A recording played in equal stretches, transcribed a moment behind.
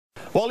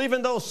Well,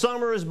 even though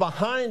summer is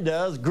behind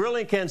us,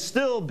 grilling can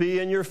still be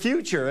in your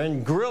future,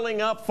 and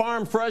grilling up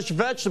farm fresh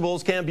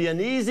vegetables can be an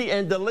easy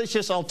and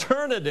delicious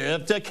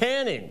alternative to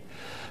canning.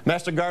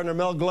 Master Gardener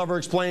Mel Glover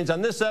explains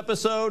on this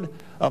episode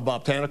of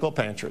Bobtanical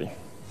Pantry.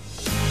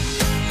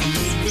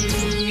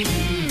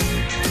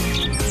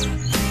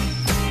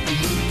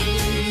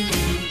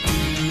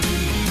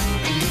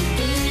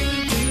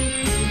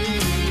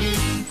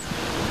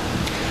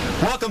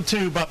 Welcome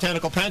to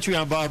Botanical Pantry.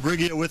 I'm Bob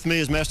Riggia. With me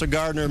is Master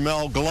Gardener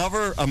Mel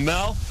Glover.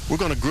 Mel, we're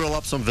going to grill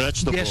up some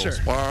vegetables. Yes, sir.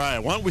 All right.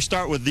 Why don't we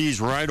start with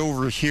these right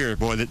over here?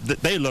 Boy,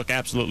 they look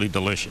absolutely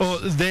delicious. Oh,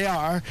 they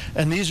are.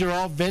 And these are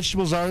all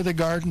vegetables out of the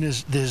garden.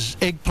 There's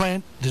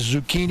eggplant, there's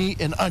zucchini,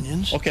 and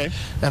onions. Okay.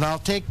 And I'll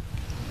take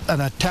an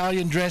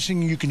Italian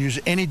dressing. You can use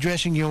any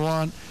dressing you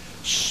want.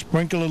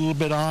 Sprinkle a little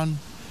bit on.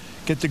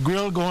 Get the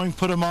grill going.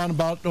 Put them on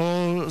about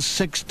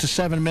 6 to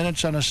 7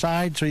 minutes on the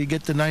side so you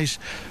get the nice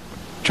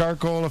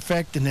charcoal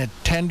effect, and they're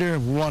tender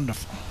and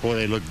wonderful. Boy,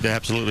 they look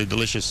absolutely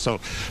delicious. So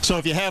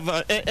if you have,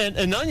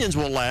 and onions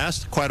will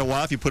last quite a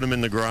while if you put them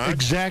in the garage.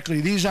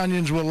 Exactly. These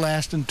onions will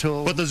last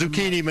until... But the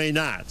zucchini may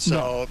not. So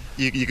no.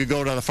 You could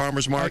go to the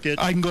farmer's market.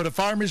 I can go to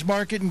farmer's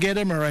market and get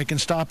them, or I can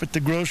stop at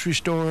the grocery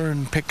store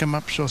and pick them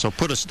up. So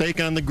put a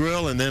steak on the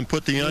grill and then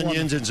put the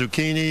onions and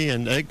zucchini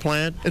and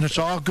eggplant. And it's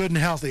all good and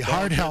healthy,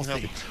 hard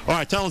healthy. All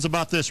right, tell us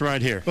about this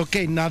right here.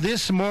 Okay, now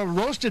this is more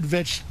roasted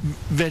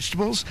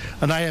vegetables,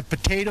 and I have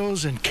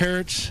potatoes and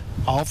carrots,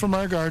 all from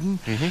our garden.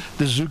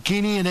 The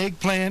zucchini and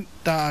eggplant,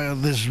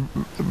 this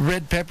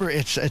red pepper,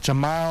 it's a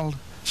mild,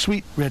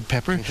 sweet red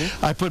pepper.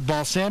 I put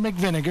balsamic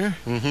vinegar,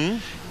 a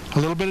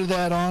little bit of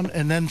that on,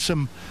 and then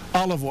some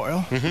olive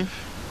oil.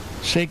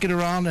 Shake it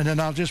around, and then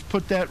I'll just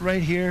put that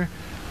right here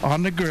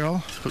on the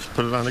grill.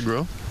 Put it on the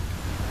grill.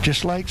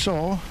 Just like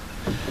so.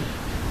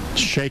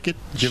 Shake it.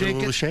 Give it a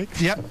little shake.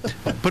 Yep.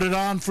 Put it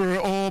on for,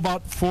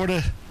 about 4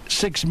 to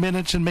 6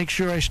 minutes, and make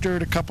sure I stir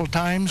it a couple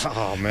times.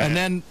 Oh, man. And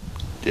then...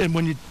 And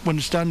when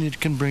it's done, you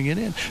can bring it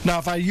in. Now,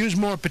 if I use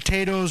more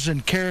potatoes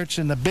and carrots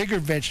and the bigger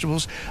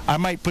vegetables, I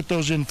might put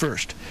those in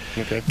first.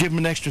 Okay. Give them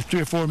an extra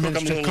 3 or 4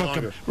 minutes to cook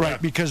them. Right,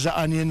 because the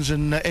onions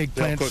and the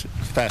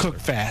eggplants cook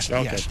fast.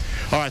 Okay. Yes.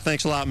 All right,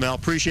 thanks a lot, Mel.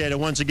 Appreciate it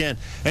once again.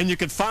 And you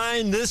can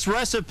find this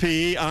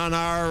recipe on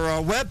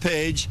our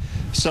webpage.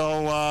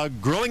 So,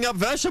 grilling up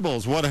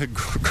vegetables, what a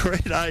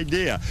great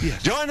idea.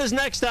 Yes. Join us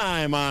next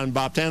time on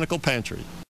Botanical Pantry.